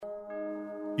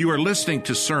You are listening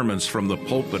to sermons from the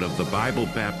pulpit of the Bible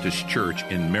Baptist Church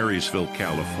in Marysville,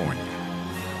 California.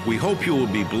 We hope you will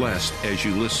be blessed as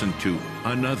you listen to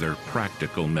another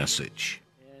practical message.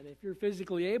 And if you're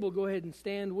physically able, go ahead and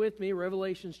stand with me.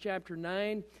 Revelations chapter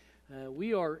 9.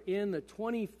 We are in the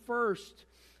 21st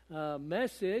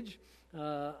message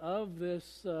of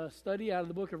this study out of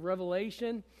the book of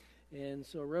Revelation. And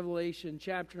so Revelation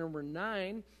chapter number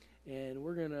 9. And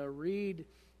we're going to read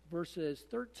verses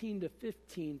 13 to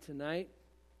 15 tonight.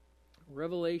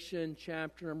 Revelation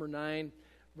chapter number 9,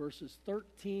 verses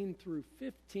 13 through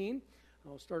 15.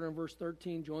 I'll start on verse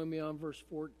 13. Join me on verse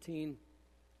 14.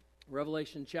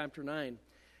 Revelation chapter 9.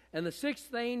 And the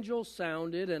sixth angel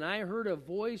sounded, and I heard a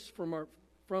voice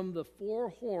from the four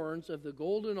horns of the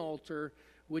golden altar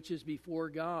which is before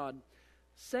God,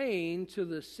 saying to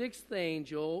the sixth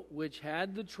angel which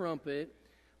had the trumpet,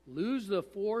 Loose the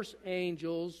four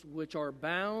angels which are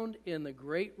bound in the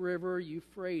great river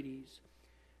Euphrates.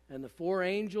 And the four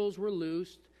angels were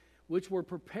loosed, which were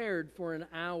prepared for an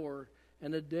hour,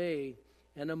 and a day,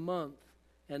 and a month,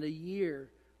 and a year,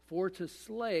 for to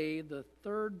slay the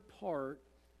third part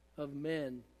of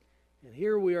men. And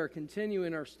here we are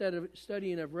continuing our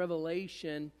studying of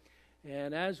Revelation.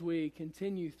 And as we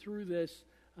continue through this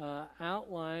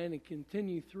outline and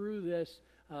continue through this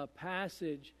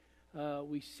passage,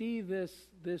 we see this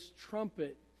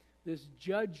trumpet, this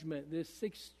judgment, this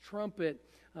sixth trumpet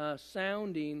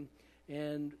sounding,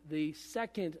 and the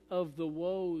second of the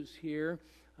woes here.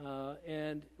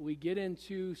 And we get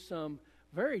into some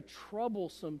very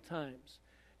troublesome times.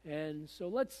 And so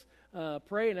let's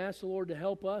pray and ask the Lord to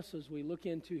help us as we look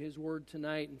into His Word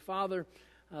tonight. And Father,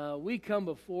 we come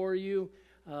before You.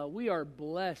 We are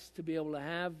blessed to be able to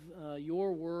have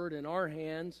Your Word in our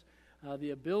hands.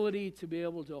 The ability to be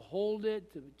able to hold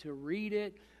it, to read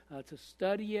it, to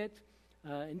study it,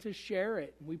 and to share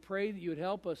it. We pray that you would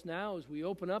help us now as we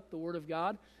open up the Word of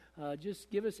God.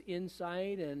 Just give us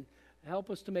insight and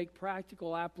help us to make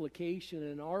practical application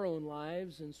in our own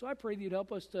lives. And so I pray that you'd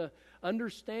help us to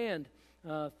understand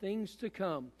things to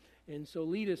come. And so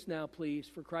lead us now, please.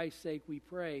 For Christ's sake we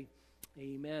pray.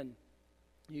 Amen.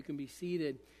 You can be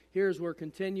seated. Here's we're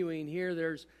continuing here.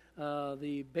 There's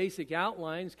the basic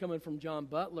outlines coming from John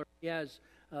Butler. He has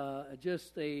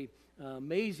just a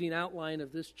amazing outline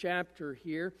of this chapter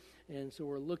here, and so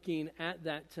we're looking at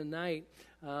that tonight.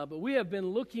 But we have been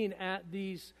looking at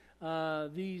these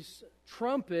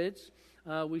trumpets.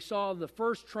 We saw the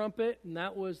first trumpet, and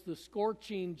that was the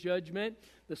scorching judgment.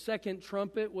 The second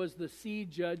trumpet was the sea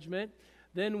judgment.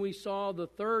 Then we saw the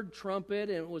third trumpet,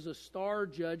 and it was a star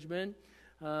judgment.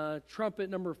 Trumpet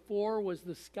number 4 was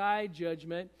the sky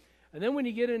judgment. And then when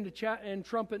you get into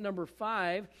trumpet number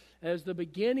 5 as the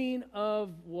beginning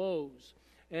of woes.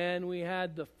 And we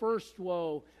had the first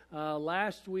woe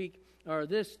last week, or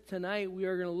tonight we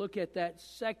are going to look at that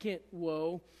second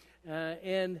woe.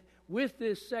 And with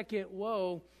this second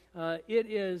woe, it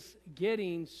is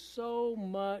getting so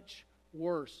much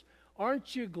worse.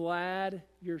 Aren't you glad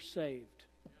you're saved?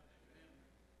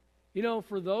 You know,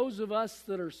 for those of us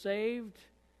that are saved,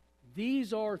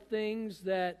 these are things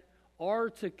that are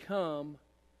to come,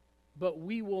 but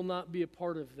we will not be a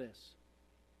part of this.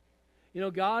 You know,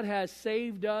 God has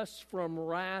saved us from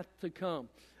wrath to come.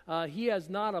 He has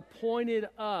not appointed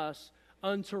us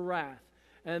unto wrath.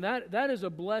 And that is a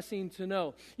blessing to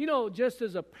know. You know, just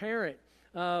as a parent,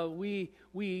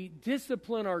 we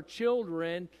discipline our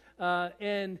children,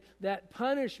 and that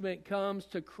punishment comes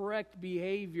to correct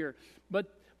behavior.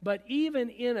 But even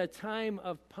in a time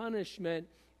of punishment,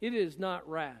 it is not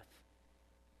wrath.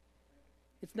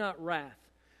 It's not wrath.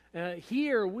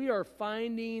 Here we are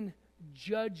finding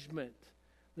judgment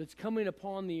that's coming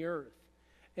upon the earth.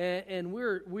 And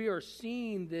we are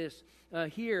seeing this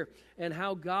here, and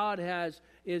how God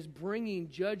is bringing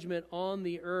judgment on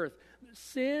the earth.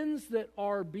 Sins that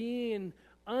are being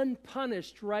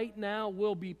unpunished right now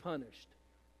will be punished.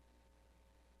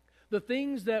 The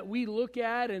things that we look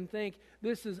at and think,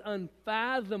 this is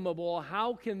unfathomable,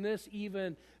 how can this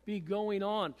even be going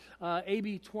on?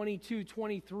 AB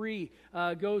 2223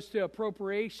 goes to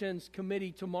Appropriations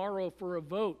Committee tomorrow for a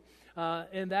vote.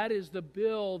 And that is the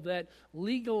bill that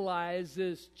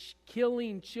legalizes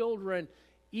killing children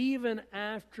even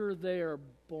after they are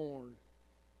born.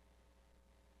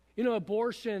 You know,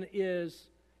 abortion is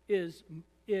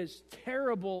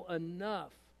terrible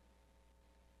enough.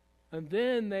 And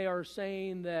then they are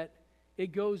saying that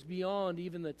it goes beyond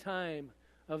even the time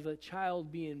of the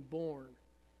child being born.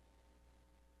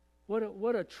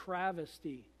 What a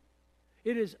travesty.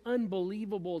 It is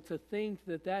unbelievable to think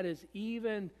that that is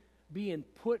even being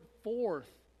put forth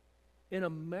in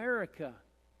America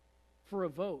for a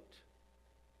vote.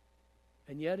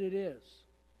 And yet it is.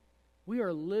 We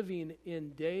are living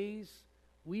in days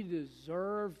we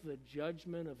deserve the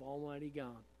judgment of Almighty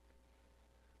God.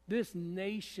 This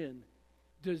nation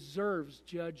deserves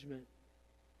judgment.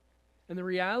 And the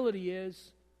reality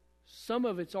is, some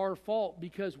of it's our fault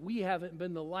because we haven't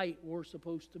been the light we're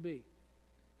supposed to be.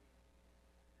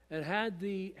 And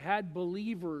had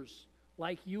believers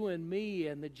like you and me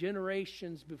and the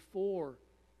generations before,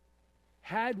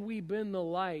 had we been the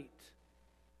light,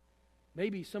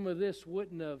 maybe some of this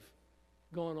wouldn't have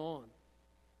gone on.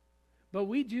 But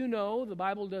we do know, the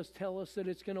Bible does tell us that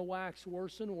it's going to wax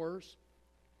worse and worse.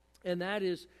 And that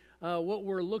is what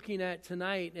we're looking at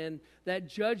tonight. And that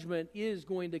judgment is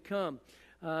going to come.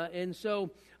 And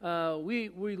so we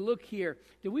look here.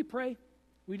 Did we pray?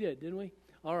 We did, didn't we?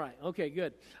 All right. Okay,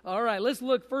 good. All right, let's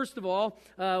look first of all.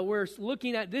 We're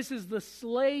looking at, this is the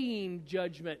slaying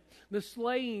judgment. The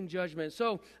slaying judgment.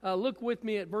 So look with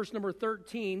me at verse number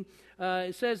 13.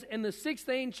 It says, "And the sixth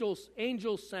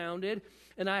angel sounded,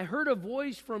 and I heard a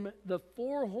voice from the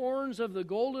four horns of the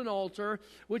golden altar,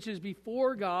 which is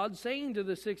before God, saying to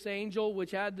the sixth angel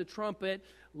which had the trumpet,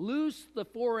 Loose the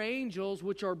four angels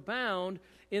which are bound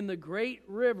in the great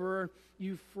river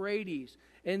Euphrates."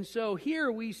 And so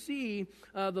here we see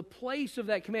the place of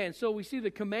that command. So we see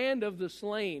the command of the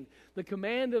slain. The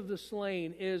command of the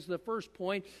slain is the first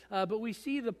point. But we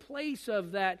see the place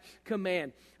of that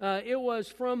command. It was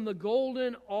from the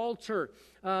golden altar.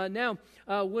 Now,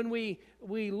 when we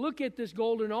look at this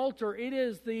golden altar, it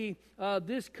is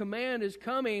this command is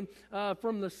coming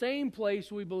from the same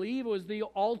place we believe was the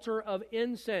altar of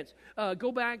incense.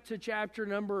 Go back to chapter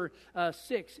number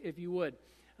 6, if you would.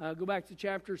 Go back to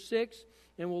chapter 6,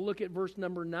 and we'll look at verse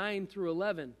number 9 through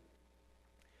 11.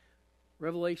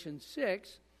 Revelation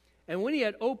 6. "And when he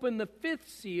had opened the fifth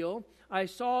seal, I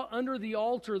saw under the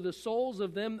altar the souls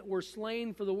of them that were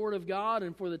slain for the word of God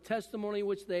and for the testimony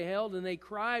which they held. And they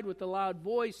cried with a loud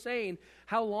voice, saying,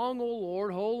 How long, O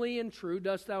Lord, holy and true,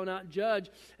 dost thou not judge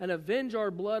and avenge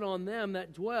our blood on them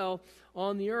that dwell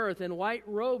on the earth? And white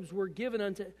robes were given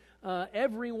unto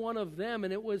every one of them,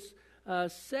 and it was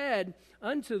said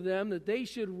unto them that they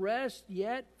should rest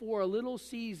yet for a little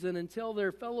season until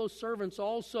their fellow servants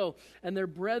also and their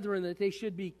brethren that they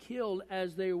should be killed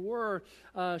as they were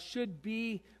should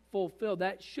be fulfilled.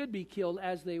 That should be killed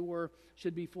as they were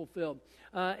should be fulfilled.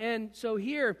 And so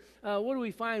here, what do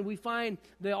we find? We find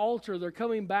the altar. They're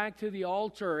coming back to the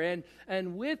altar.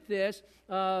 And with this,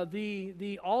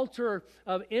 the altar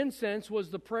of incense was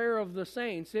the prayer of the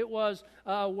saints. It was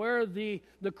where the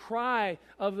cry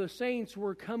of the saints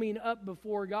were coming up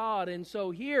before God. And so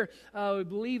here, we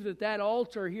believe that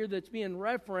altar here that's being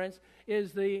referenced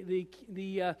is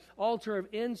the altar of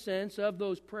incense of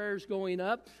those prayers going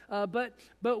up. But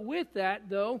with that,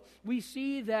 though, we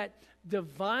see that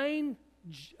divine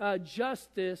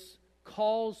justice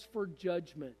calls for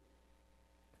judgment.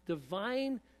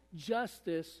 Divine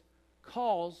justice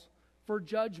calls for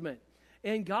judgment.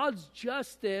 And God's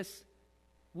justice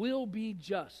will be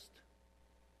just.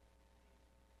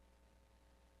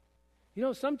 You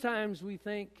know, sometimes we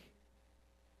think,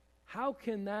 how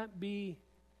can that be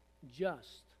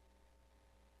just?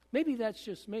 Maybe that's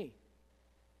just me.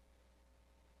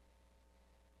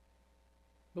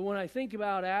 But when I think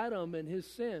about Adam and his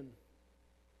sin,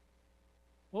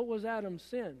 what was Adam's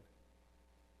sin?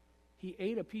 He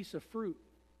ate a piece of fruit.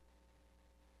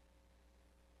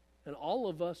 And all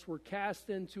of us were cast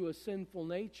into a sinful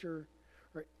nature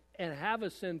and have a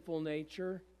sinful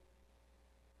nature.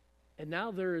 And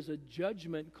now there is a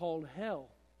judgment called hell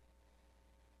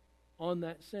on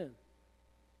that sin.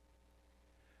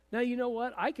 Now, you know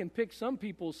what? I can pick some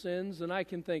people's sins and I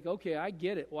can think, okay, I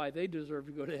get it why they deserve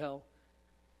to go to hell.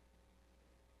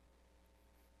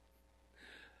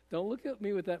 Don't look at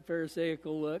me with that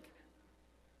Pharisaical look.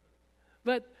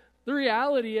 But the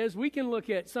reality is we can look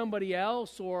at somebody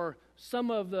else or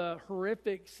some of the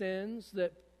horrific sins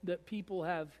that people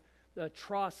have, the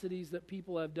atrocities that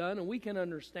people have done, and we can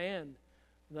understand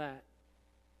that.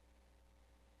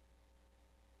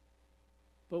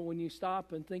 But when you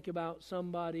stop and think about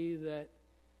somebody that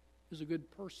is a good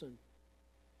person,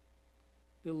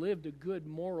 that lived a good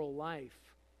moral life,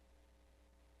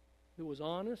 that was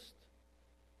honest,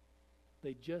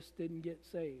 they just didn't get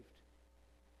saved.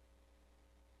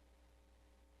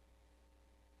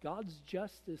 God's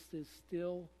justice is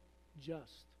still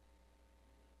just.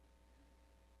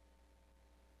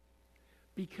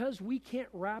 Because we can't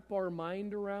wrap our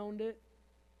mind around it,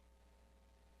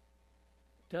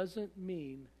 doesn't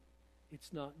mean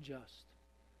it's not just.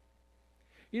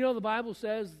 You know, the Bible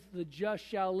says the just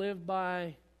shall live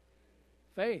by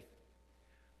faith.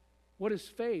 What is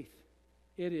faith?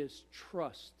 It is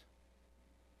trust.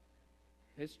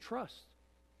 It's trust.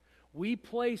 We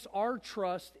place our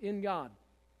trust in God.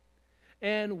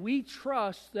 And we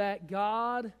trust that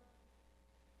God,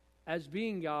 as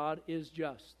being God, is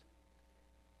just.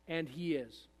 And He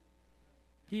is.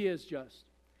 He is just.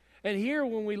 And here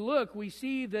when we look, we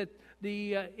see that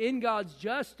in God's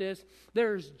justice,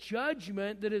 there's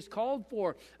judgment that is called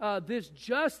for. This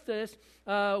justice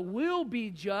will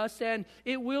be just, and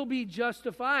it will be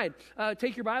justified.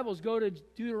 Take your Bibles, go to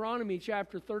Deuteronomy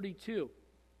chapter 32.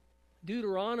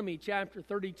 Deuteronomy chapter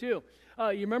 32.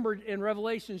 You remember in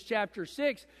Revelation chapter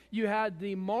 6, you had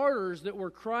the martyrs that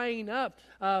were crying up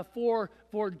for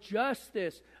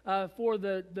justice, for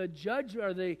the judge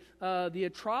or the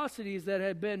atrocities that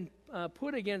had been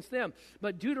put against them.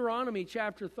 But Deuteronomy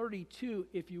chapter 32,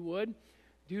 if you would,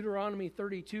 Deuteronomy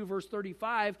 32 verse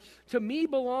 35, to me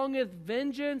belongeth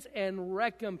vengeance and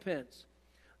recompense.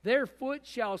 Their foot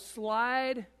shall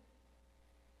slide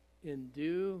in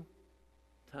due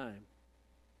time.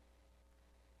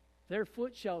 Their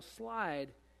foot shall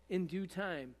slide in due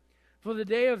time. For the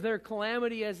day of their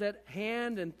calamity is at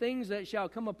hand, and things that shall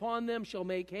come upon them shall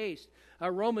make haste.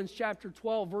 Romans chapter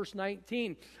 12, verse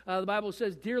 19. The Bible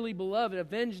says, dearly beloved,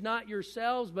 avenge not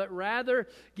yourselves, but rather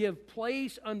give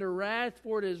place unto wrath,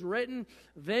 for it is written,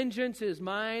 vengeance is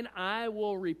mine, I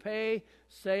will repay,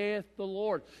 saith the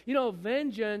Lord. You know,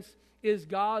 vengeance is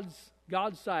God's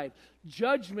side.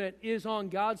 Judgment is on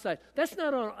God's side. That's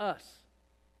not on us.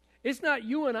 It's not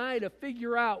you and I to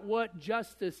figure out what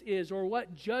justice is or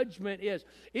what judgment is.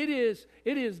 It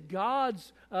is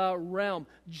God's realm.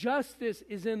 Justice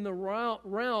is in the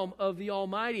realm of the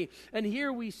Almighty. And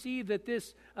here we see that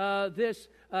this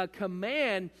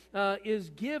command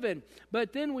is given.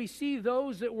 But then we see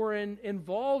those that were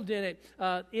involved in it,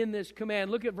 in this command.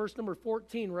 Look at verse number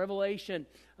 14, Revelation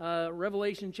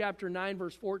chapter 9,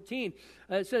 verse 14.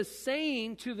 It says,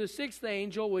 saying to the sixth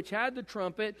angel which had the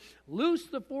trumpet, loose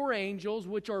the four angels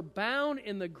which are bound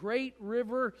in the great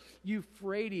river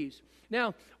Euphrates.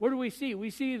 Now, what do we see? We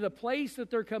see the place that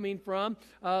they're coming from,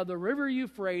 the river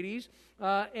Euphrates,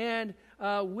 and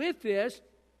with this,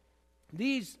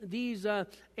 these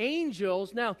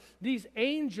angels. Now, these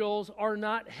angels are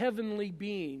not heavenly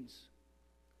beings.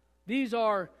 These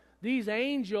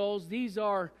angels. These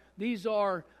are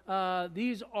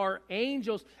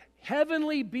angels.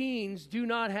 Heavenly beings do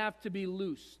not have to be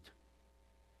loosed.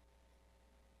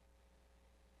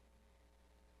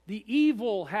 The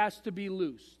evil has to be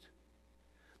loosed.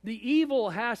 The evil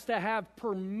has to have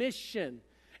permission.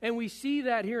 And we see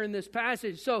that here in this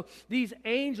passage. So these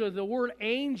angels, the word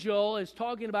angel is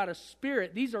talking about a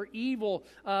spirit. These are evil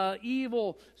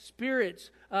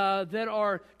spirits that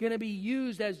are going to be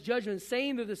used as judgment.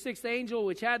 Saying to the sixth angel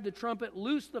which had the trumpet,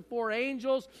 loose the four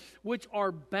angels which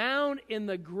are bound in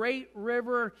the great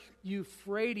river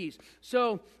Euphrates.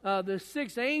 So the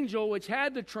sixth angel which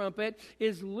had the trumpet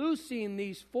is loosing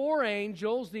these four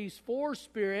angels, these four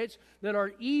spirits that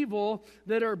are evil,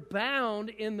 that are bound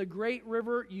in the great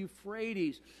river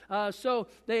Euphrates. So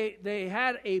they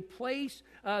had a place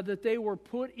that they were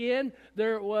put in.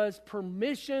 There was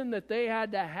permission that they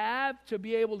had to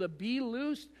be able to be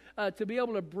loosed, to be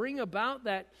able to bring about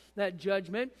that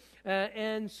judgment.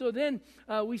 And so then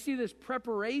we see this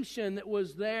preparation that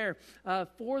was there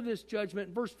for this judgment.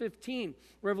 Verse 15,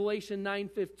 Revelation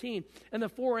 9:15. And the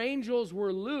four angels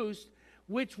were loosed,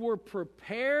 which were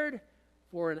prepared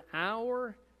for an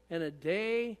hour and a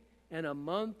day and a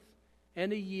month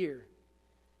and a year,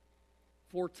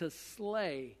 for to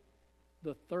slay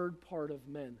the third part of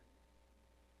men.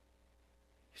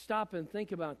 Stop and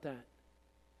think about that.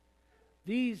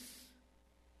 These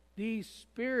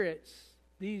spirits,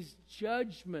 these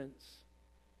judgments,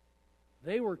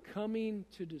 they were coming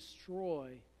to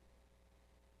destroy,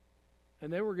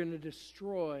 and they were going to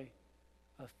destroy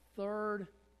a third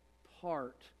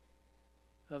part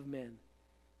of men.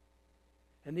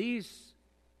 And these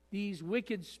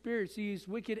wicked spirits, these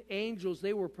wicked angels,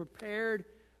 they were prepared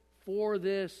for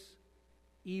this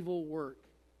evil work.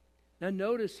 Now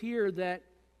notice here that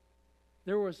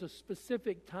there was a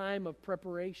specific time of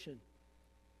preparation.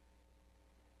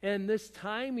 And this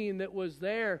timing that was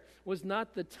there was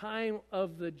not the time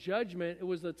of the judgment. It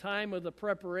was the time of the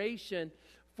preparation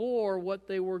for what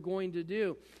they were going to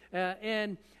do.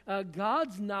 And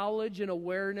God's knowledge and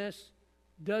awareness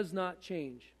does not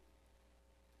change.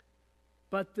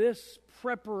 But this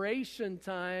preparation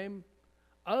time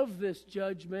of this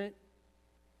judgment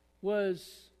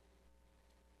was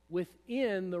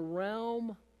within the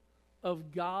realm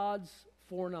of God's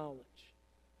foreknowledge.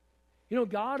 You know,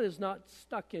 God is not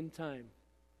stuck in time.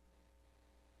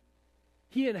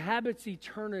 He inhabits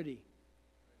eternity.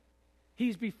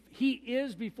 He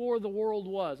is before the world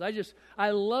was.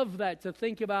 I love that, to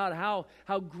think about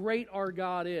how great our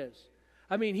God is.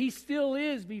 I mean, He still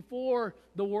is before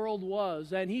the world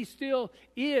was, and He still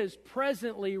is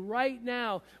presently right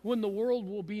now when the world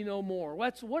will be no more.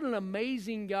 What an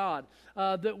amazing God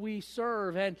that we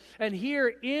serve. And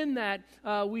here in that,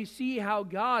 we see how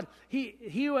God,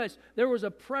 there was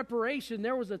a preparation,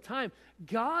 there was a time.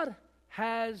 God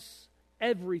has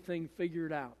everything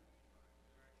figured out.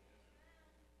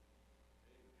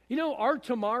 You know, our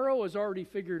tomorrow is already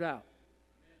figured out.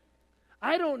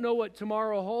 I don't know what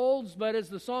tomorrow holds, but as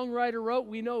the songwriter wrote,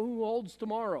 we know who holds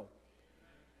tomorrow.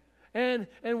 And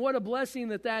what a blessing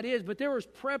that is. But there was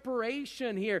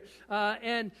preparation here,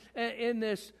 and in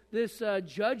this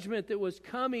judgment that was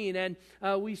coming, and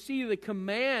we see the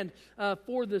command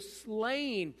for the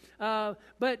slain.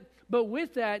 But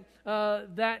with that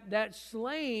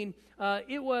slain,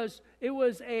 it was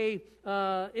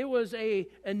a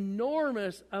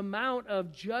enormous amount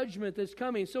of judgment that's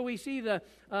coming. So we see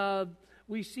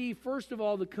we see, first of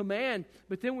all, the command,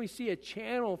 but then we see a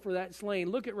channel for that slain.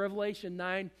 Look at Revelation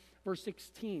 9, verse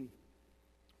 16.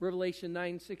 Revelation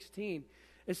 9:16.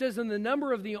 It says, "And the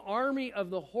number of the army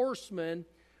of the horsemen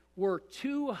were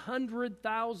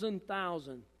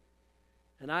 200,000,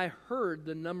 and I heard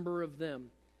the number of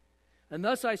them. And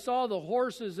thus I saw the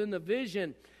horses in the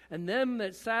vision, and them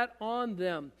that sat on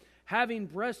them, having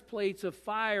breastplates of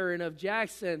fire and of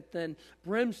jacinth and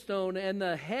brimstone, and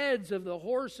the heads of the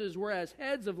horses were as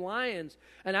heads of lions,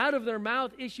 and out of their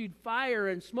mouth issued fire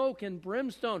and smoke and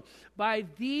brimstone. By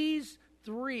these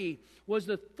three was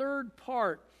the third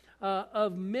part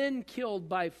of men killed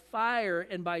by fire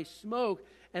and by smoke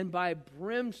and by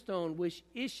brimstone, which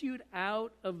issued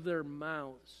out of their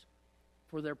mouths.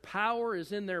 For their power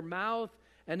is in their mouth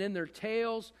and in their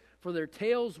tails, for their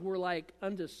tails were like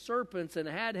unto serpents and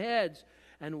had heads,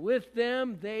 and with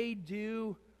them they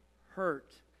do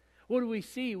hurt." What do we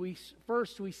see?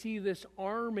 First we see this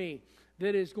army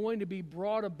that is going to be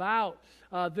brought about,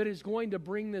 that is going to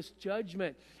bring this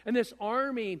judgment. And this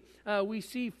army, we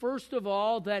see first of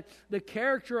all that the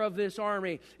character of this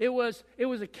army, it was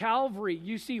a cavalry.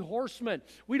 You see horsemen.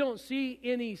 We don't see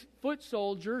any foot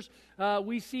soldiers.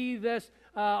 We see this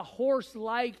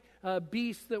horse-like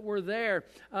beasts that were there,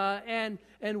 and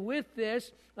with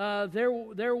this,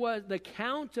 there was, the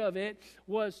count of it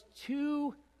was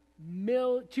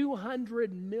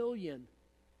 200 million.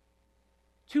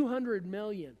 200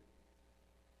 million.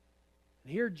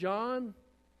 And here John,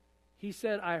 he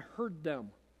said, "I heard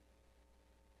them."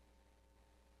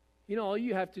 You know, all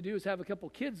you have to do is have a couple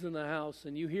kids in the house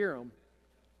and you hear them.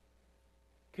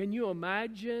 Can you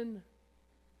imagine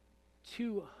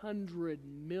 200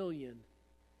 million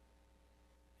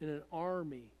in an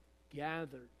army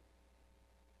gathered?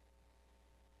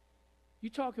 You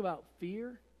talk about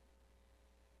fear.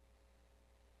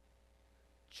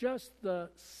 Just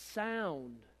the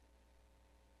sound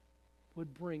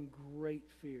would bring great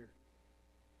fear.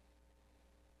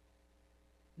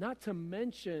 Not to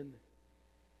mention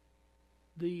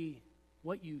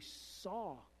what you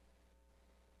saw.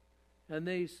 And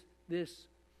this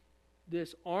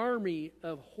army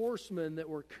of horsemen that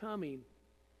were coming,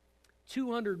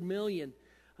 200 million,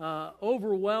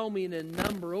 overwhelming in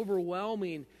number,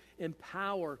 overwhelming in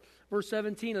power. Verse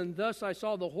 17, "And thus I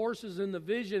saw the horses in the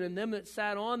vision, and them that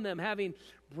sat on them, having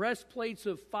breastplates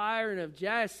of fire and of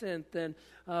jacinth and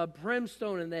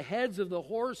brimstone, and the heads of the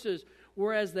horses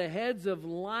were as the heads of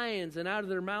lions, and out of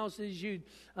their mouths issued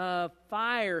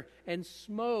fire and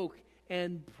smoke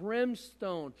and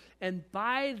brimstone. And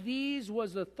by these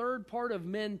was the third part of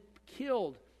men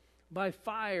killed by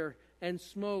fire and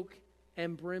smoke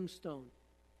and brimstone."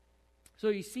 So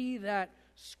you see that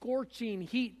scorching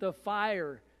heat, the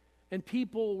fire, and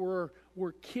people were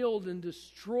killed and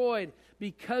destroyed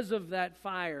because of that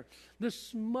fire. The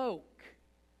smoke,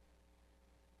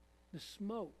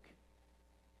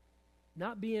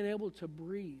 not being able to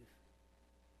breathe.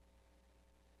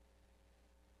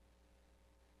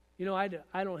 You know, I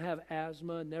don't have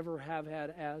asthma, never have had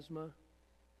asthma.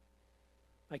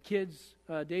 My kids,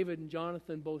 David and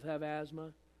Jonathan, both have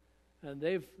asthma, and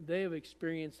they have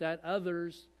experienced that.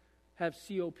 Others have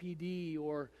COPD,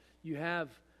 or you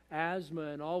have asthma,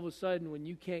 and all of a sudden when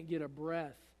you can't get a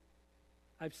breath,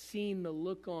 I've seen the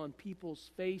look on people's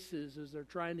faces as they're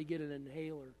trying to get an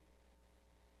inhaler.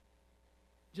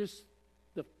 Just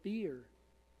the fear.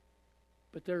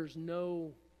 But there's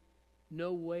no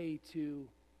way to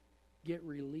get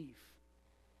relief.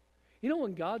 You know,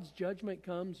 when God's judgment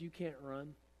comes, you can't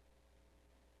run.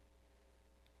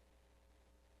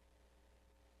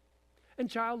 And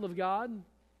child of God,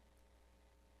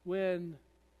 when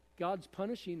God's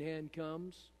punishing hand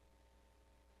comes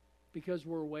because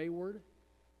we're wayward,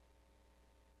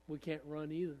 we can't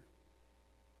run either.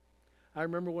 I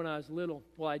remember when I was little,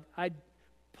 I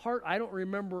don't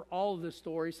remember all of the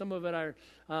story. Some of it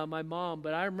my mom,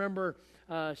 but I remember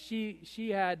she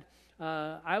had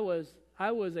I was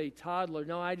a toddler.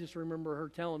 No, I just remember her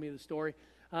telling me the story.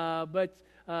 But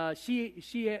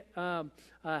she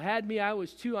had me. I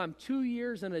was 2. I'm 2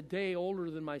 years and a day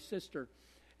older than my sister,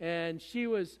 and she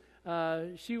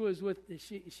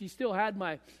still had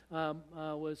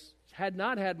had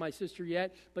not had my sister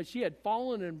yet, but she had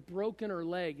fallen and broken her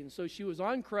leg, and so she was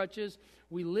on crutches.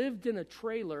 We lived in a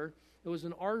trailer. It was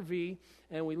an RV,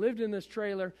 and we lived in this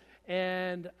trailer,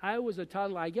 and I was a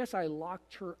toddler. I guess I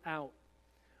locked her out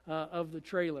of the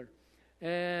trailer,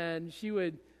 and she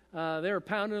would they were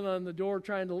pounding on the door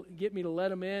trying to get me to let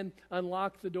them in,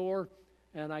 unlock the door,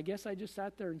 and I guess I just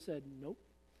sat there and said nope.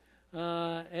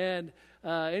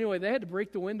 Anyway, they had to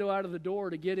break the window out of the door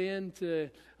to get in to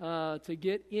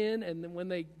get in, and then when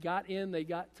they got in, they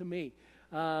got to me.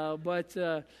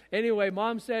 Anyway,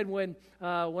 Mom said when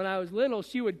I was little,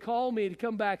 she would call me to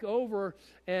come back over,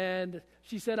 and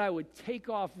she said I would take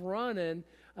off running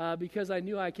because I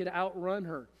knew I could outrun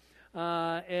her.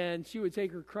 And she would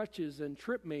take her crutches and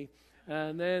trip me,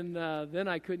 and then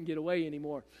I couldn't get away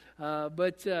anymore.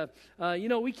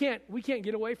 We can't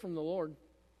get away from the Lord.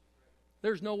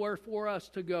 There's nowhere for us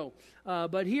to go.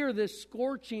 But here, this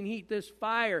scorching heat, this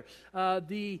fire,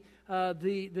 the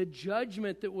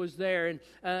judgment that was there,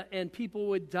 and people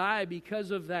would die because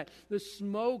of that. The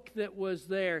smoke that was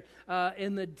there,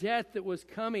 and the death that was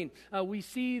coming. We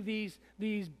see these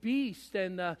beasts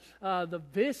and the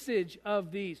visage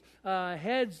of these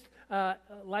heads.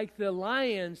 Like the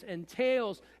lions, and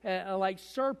tails like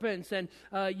serpents, and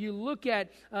you look at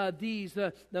these,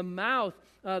 the mouth,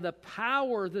 the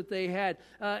power that they had.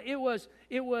 It was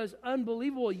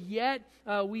unbelievable. Yet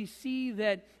we see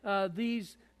that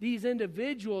these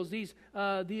individuals,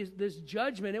 this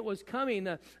judgment, it was coming.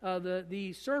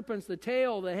 The serpents, the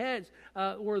tail, the heads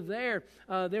were there.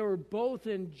 They were both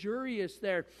injurious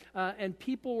there, and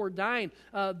people were dying.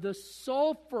 The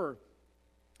sulfur.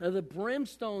 The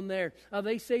brimstone there,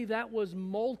 they say that was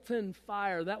molten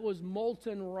fire. That was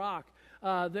molten rock.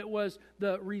 That was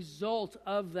the result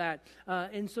of that.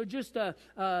 And so just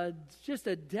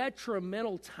a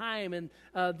detrimental time, and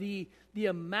the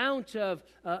amount of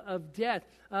death.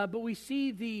 But we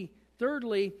see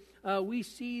thirdly, we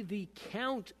see the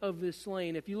count of the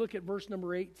slain. If you look at verse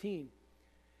number 18,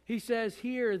 he says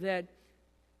here that,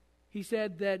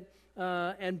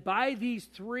 and by these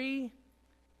three,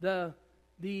 the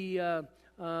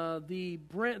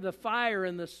fire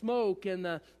and the smoke and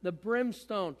the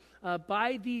brimstone,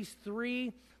 by these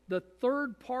three, the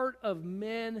third part of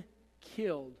men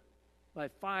killed by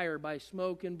fire, by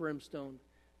smoke and brimstone,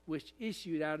 which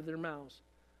issued out of their mouths.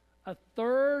 A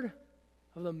third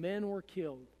of the men were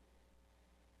killed.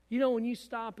 You know, when you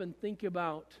stop and think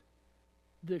about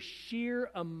the sheer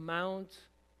amount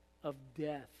of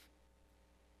death,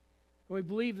 we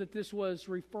believe that this was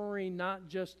referring not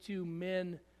just to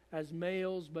men as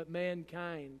males, but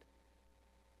mankind.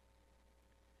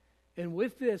 And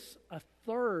with this, a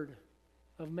third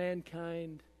of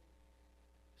mankind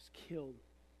is killed.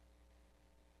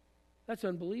 That's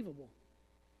unbelievable.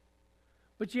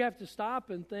 But you have to stop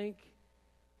and think,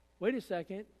 wait a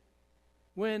second.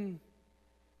 When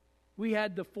we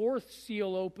had the fourth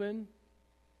seal open,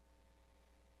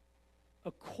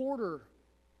 a quarter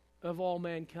of all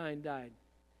mankind died.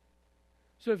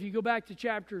 So if you go back to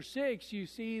chapter 6, you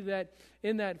see that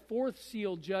in that fourth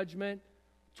seal judgment,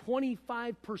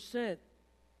 25%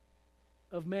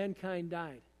 of mankind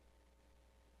died.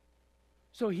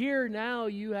 So here now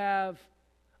you have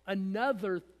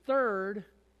another third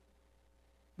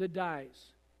that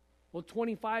dies. Well,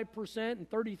 25% and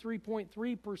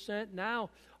 33.3%. Now,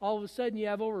 all of a sudden, you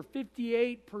have over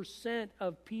 58%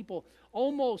 of people.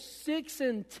 Almost 6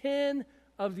 in 10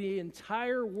 of the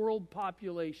entire world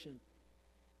population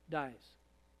dies.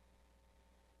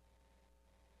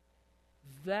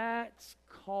 That's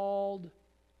called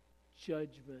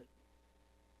judgment.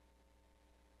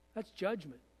 That's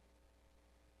judgment.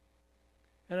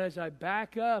 And as I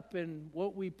back up and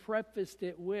what we prefaced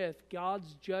it with,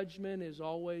 God's judgment is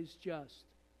always just.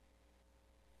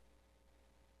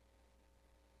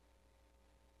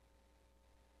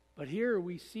 But here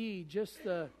we see just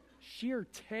the sheer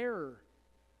terror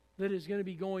that is going to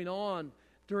be going on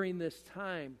during this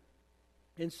time.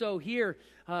 And so here,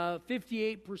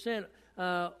 58%,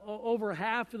 over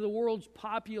half of the world's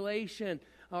population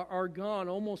are gone,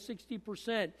 almost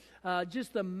 60%.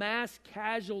 Just the mass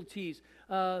casualties,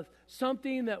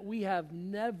 something that we have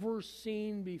never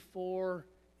seen before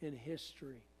in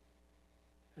history.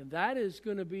 And that is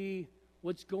going to be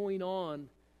what's going on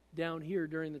down here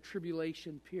during the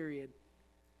tribulation period.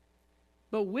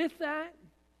 But with that,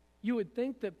 you would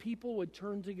think that people would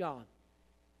turn to God.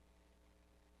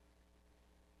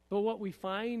 But what we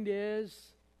find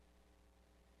is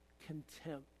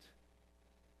contempt.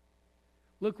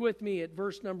 Look with me at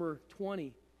verse number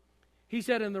 20. He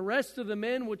said, "And the rest of the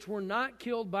men which were not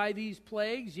killed by these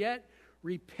plagues, yet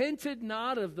repented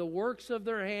not of the works of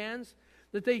their hands,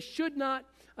 that they should not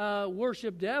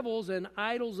worship devils and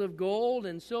idols of gold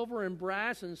and silver and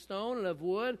brass and stone and of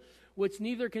wood, which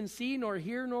neither can see nor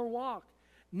hear nor walk.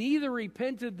 Neither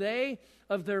repented they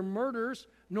of their murders,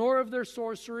 nor of their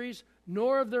sorceries,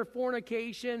 nor of their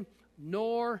fornication,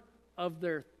 nor of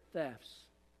their thefts."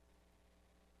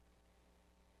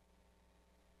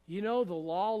 You know, the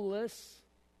lawless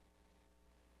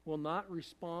will not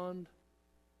respond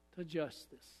to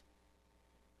justice.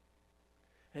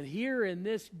 And here in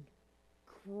this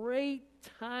great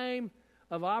time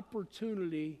of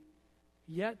opportunity,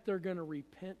 yet they're going to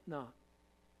repent not.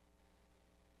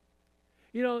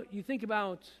 You know, you think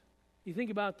about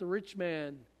the rich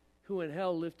man who in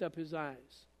hell lift up his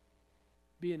eyes,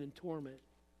 being in torment.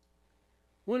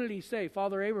 What did he say?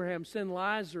 "Father Abraham, send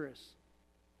Lazarus."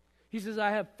 He says,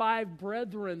 "I have 5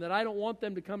 brethren that I don't want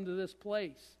them to come to this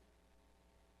place."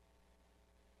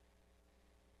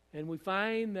 And we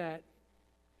find that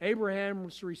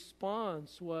Abraham's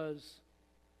response was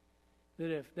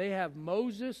that if they have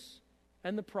Moses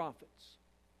and the prophets,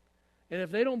 and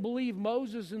if they don't believe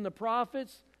Moses and the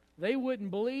prophets, they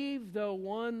wouldn't believe though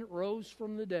one rose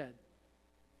from the dead.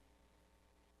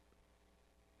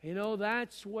 You know,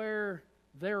 that's where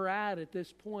they're at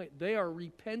this point. They are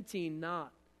repenting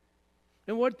not.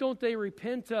 And what don't they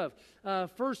repent of?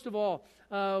 First of all,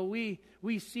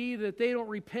 we see that they don't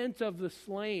repent of the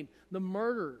slain, the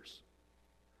murders,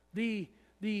 the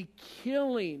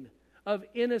killing of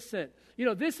innocent. You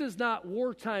know, this is not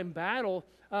wartime battle.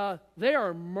 They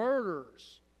are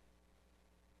murderers.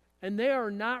 And they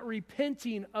are not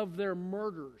repenting of their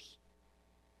murders.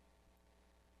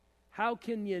 How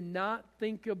can you not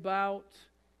think about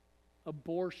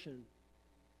abortion?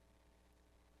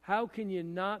 How can you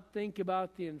not think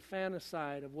about the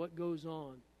infanticide of what goes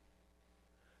on?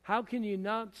 How can you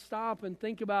not stop and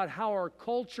think about how our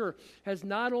culture has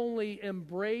not only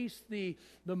embraced the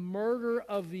murder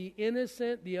of the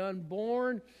innocent, the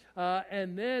unborn,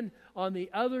 and then on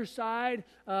the other side,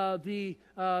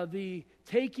 the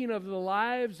taking of the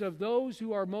lives of those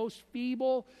who are most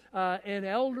feeble and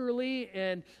elderly,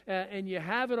 and you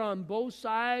have it on both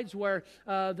sides where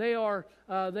they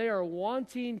are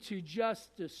wanting to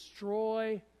just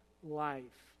destroy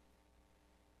life.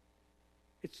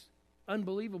 It's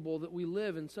unbelievable that we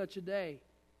live in such a day.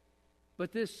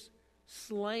 But this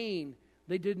slain,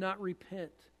 they did not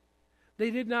repent.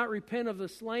 They did not repent of the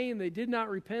slain. They did not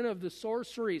repent of the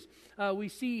sorceries. We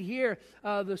see here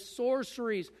the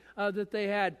sorceries that they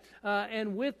had.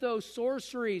 And with those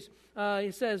sorceries,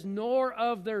 it says, "nor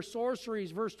of their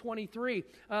sorceries," verse 23.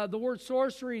 The word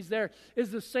sorceries there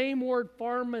is the same word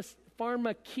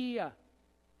pharmakia,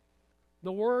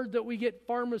 the word that we get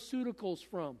pharmaceuticals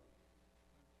from.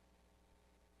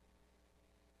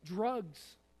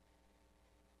 Drugs.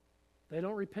 They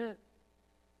don't repent.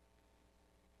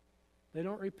 They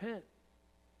don't repent.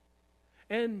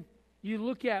 And you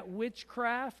look at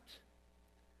witchcraft.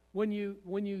 When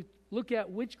you look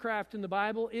at witchcraft in the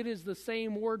Bible, it is the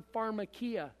same word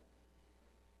pharmakia.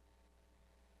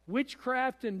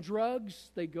 Witchcraft and drugs,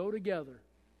 they go together.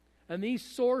 And these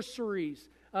sorceries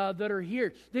that are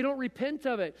here, they don't repent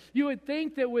of it. You would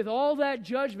think that with all that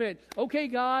judgment, okay,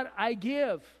 God, I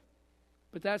give.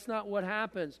 But that's not what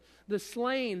happens. The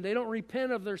slain, they don't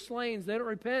repent of their slayings. They don't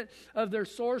repent of their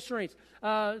sorceries.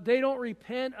 They don't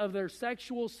repent of their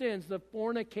sexual sins, the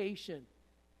fornication.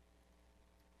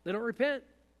 They don't repent.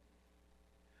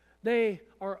 They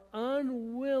are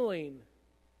unwilling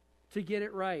to get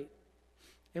it right.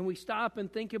 And we stop and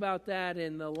think about that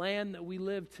in the land that we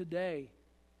live today.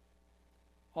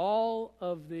 All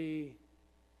of the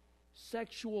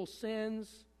sexual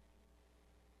sins,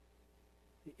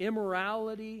 the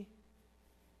immorality,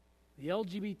 the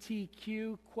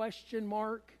LGBTQ question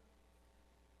mark.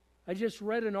 I just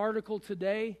read an article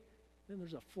today, and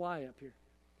there's a fly up here.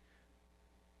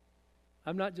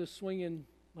 I'm not just swinging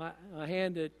my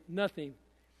hand at nothing.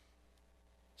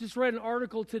 Just read an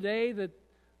article today that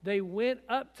they went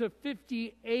up to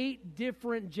 58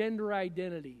 different gender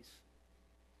identities.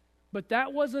 But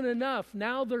that wasn't enough.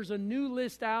 Now there's a new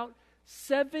list out,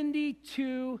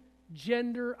 72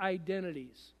 gender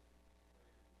identities.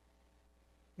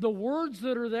 The words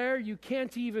that are there, you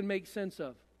can't even make sense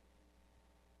of.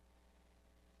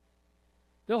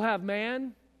 They'll have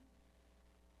man,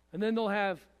 and then they'll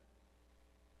have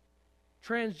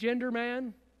transgender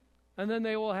man, and then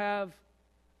they will have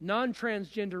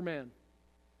non-transgender man.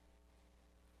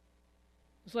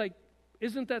 It's like,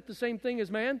 isn't that the same thing as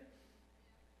man?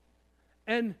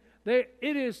 And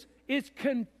it's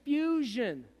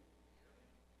confusion.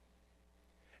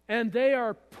 And they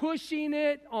are pushing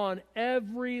it on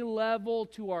every level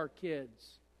to our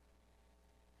kids.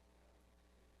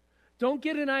 Don't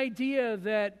get an idea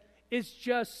that it's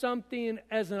just something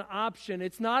as an option.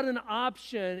 It's not an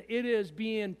option. It is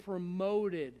being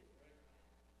promoted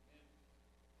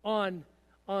on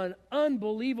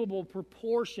unbelievable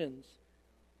proportions.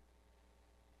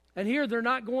 And here they're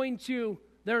not going to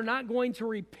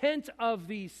repent of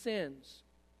these sins.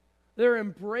 They're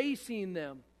embracing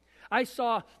them.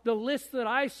 The list that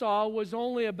I saw was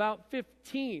only about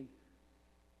 15.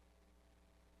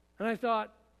 And I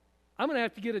thought, I'm going to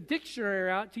have to get a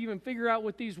dictionary out to even figure out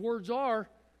what these words are.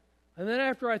 And then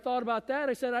after I thought about that,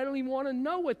 I said, I don't even want to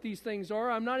know what these things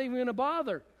are. I'm not even going to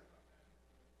bother.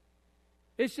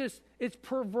 It's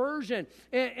perversion.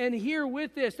 And here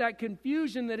with this, that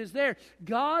confusion that is there,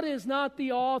 God is not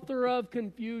the author of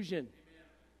confusion.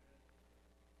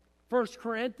 1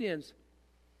 Corinthians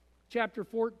chapter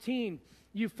 14,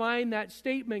 you find that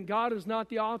statement, God is not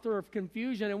the author of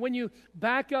confusion. And when you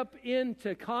back up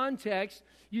into context,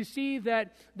 you see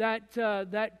that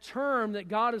term, that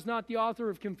God is not the author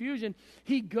of confusion,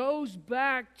 he goes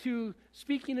back to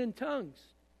speaking in tongues.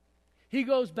 He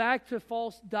goes back to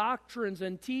false doctrines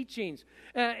and teachings.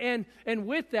 And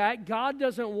with that, God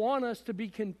doesn't want us to be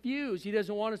confused. He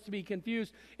doesn't want us to be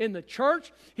confused in the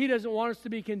church. He doesn't want us to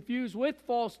be confused with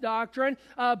false doctrine.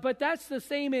 But that's the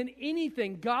same in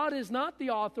anything. God is not the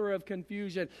author of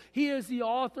confusion. He is the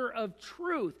author of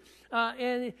truth.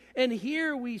 And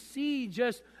here we see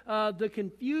just the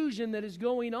confusion that is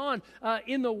going on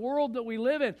in the world that we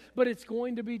live in. But it's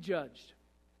going to be judged.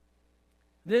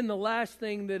 Then the last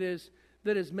thing that is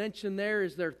mentioned there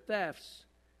is their thefts,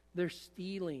 their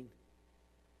stealing.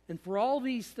 And for all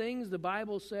these things, the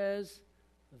Bible says,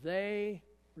 they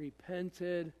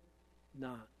repented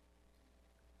not.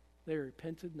 They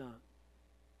repented not.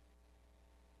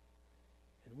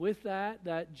 And with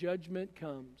that judgment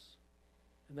comes.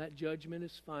 And that judgment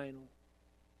is final.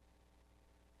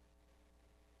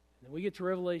 And then we get to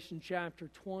Revelation chapter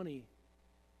 20.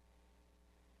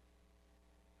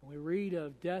 And we read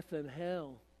of death and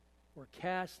hell were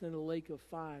cast in a lake of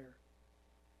fire.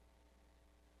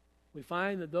 We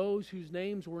find that those whose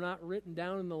names were not written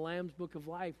down in the Lamb's book of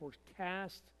life were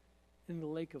cast in the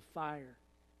lake of fire.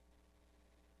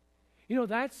 You know,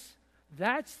 that's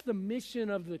the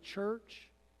mission of the church,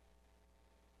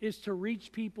 is to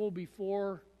reach people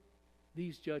before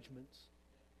these judgments.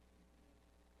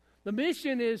 The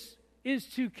mission is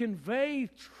to convey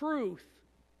truth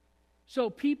so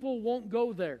people won't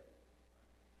go there.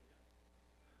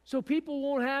 So people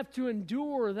won't have to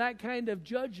endure that kind of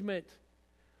judgment.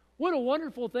 What a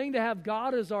wonderful thing to have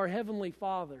God as our Heavenly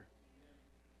Father,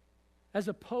 as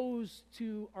opposed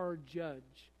to our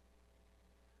judge.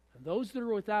 And those that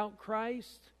are without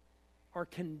Christ are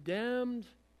condemned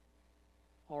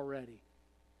already,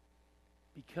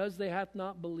 because they hath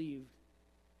not believed.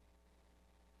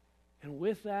 And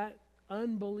with that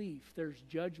unbelief, there's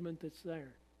judgment that's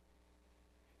there.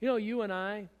 You know, you and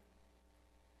I,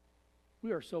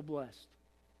 we are so blessed.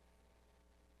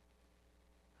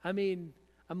 I mean,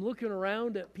 I'm looking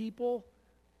around at people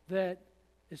that,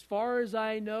 as far as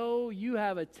I know, you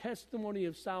have a testimony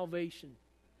of salvation.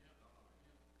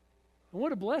 And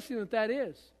what a blessing that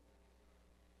is.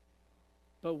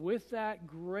 But with that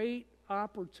great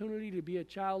opportunity to be a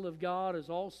child of God is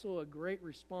also a great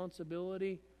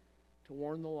responsibility to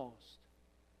warn the lost.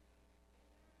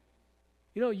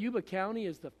 You know, Yuba County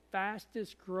is the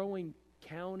fastest growing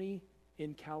county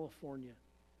in California.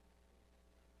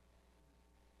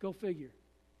 Go figure.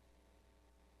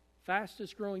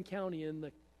 Fastest growing county in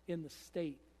the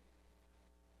state.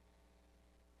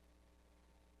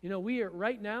 You know,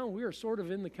 right now we are sort of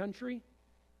in the country,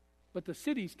 but the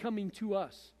city's coming to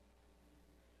us.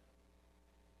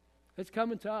 It's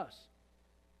coming to us.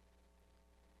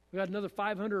 We got another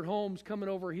 500 homes coming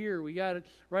over here. We got it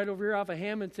right over here off of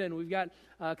Hamilton. We've got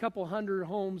a couple hundred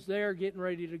homes there getting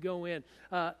ready to go in.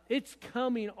 It's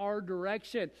coming our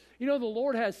direction. You know, the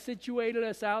Lord has situated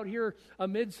us out here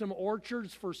amid some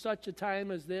orchards for such a time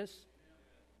as this.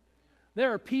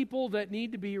 There are people that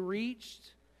need to be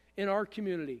reached in our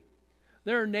community.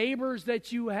 There are neighbors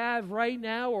that you have right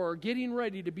now or are getting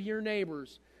ready to be your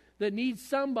neighbors that need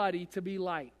somebody to be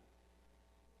light.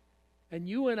 And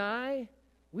you and I,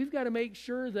 we've got to make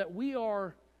sure that we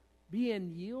are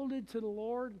being yielded to the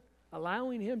Lord,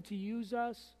 allowing Him to use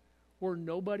us. We're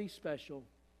nobody special,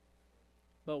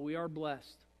 but we are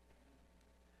blessed.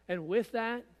 And with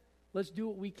that, let's do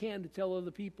what we can to tell other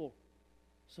people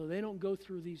so they don't go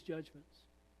through these judgments.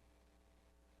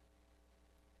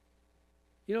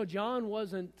 You know, John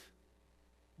wasn't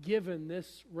given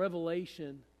this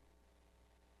revelation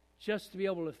just to be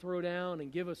able to throw down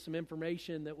and give us some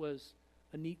information that was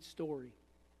a neat story.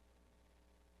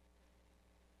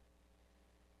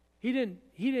 He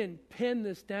didn't pen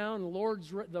this down,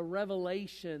 the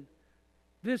revelation.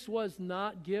 This was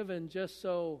not given just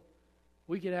so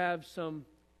we could have some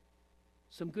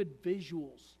good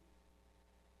visuals.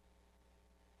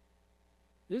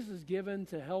 This is given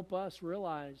to help us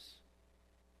realize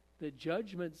that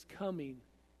judgment's coming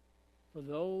for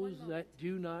those that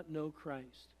do not know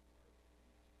Christ.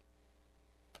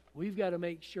 We've got to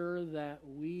make sure that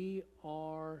we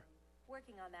are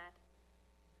working on that.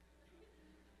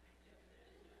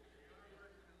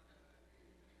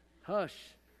 Hush.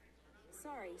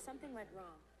 Sorry, something went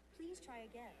wrong. Please try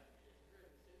again.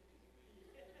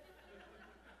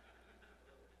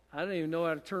 I don't even know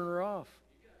how to turn her off.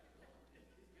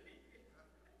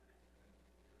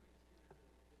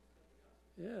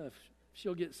 Yeah, if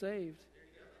she'll get saved.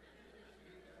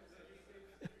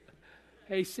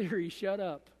 Hey, Siri, shut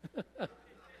up.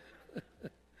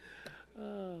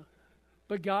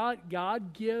 But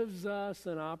God gives us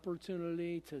an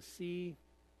opportunity to see,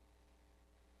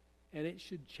 and it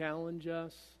should challenge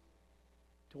us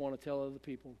to want to tell other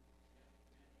people.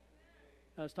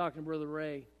 I was talking to Brother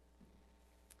Ray,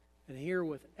 and here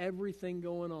with everything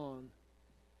going on,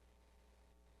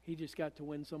 he just got to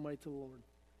win somebody to the Lord.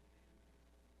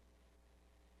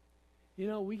 You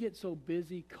know, we get so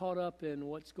busy, caught up in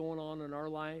what's going on in our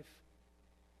life,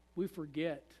 we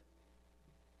forget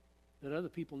that other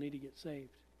people need to get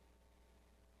saved.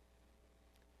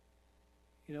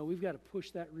 You know, we've got to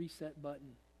push that reset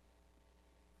button,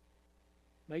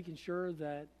 making sure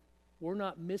that we're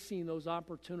not missing those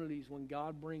opportunities when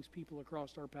God brings people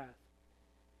across our path.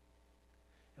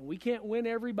 And we can't win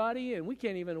everybody, and we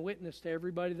can't even witness to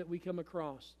everybody that we come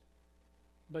across.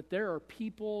 But there are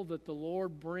people that the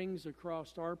Lord brings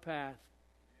across our path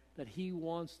that He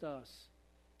wants us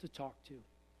to talk to.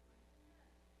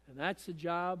 And that's a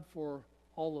job for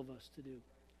all of us to do.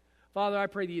 Father, I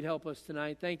pray that You'd help us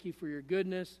tonight. Thank You for Your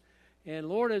goodness. And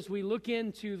Lord, as we look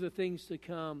into the things to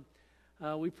come,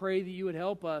 we pray that You would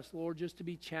help us, Lord, just to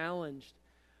be challenged,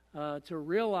 to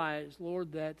realize,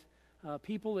 Lord, that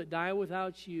people that die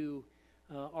without You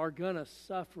are going to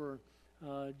suffer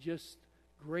just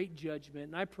great judgment.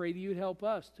 And I pray that You would help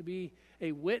us to be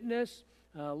a witness.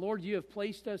 Lord, You have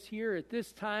placed us here at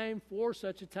this time for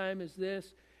such a time as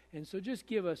this. And so just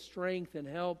give us strength and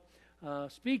help.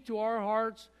 Speak to our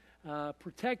hearts.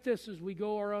 Protect us as we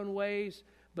go our own ways.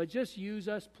 But just use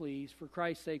us, please. For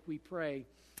Christ's sake we pray.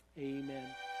 Amen.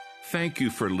 Thank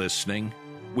you for listening.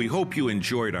 We hope you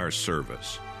enjoyed our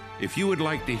service. If you would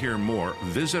like to hear more,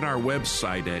 visit our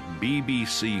website at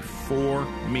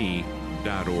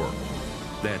bbc4me.org.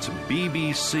 That's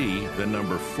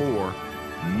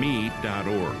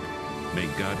bbc4me.org. May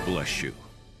God bless you.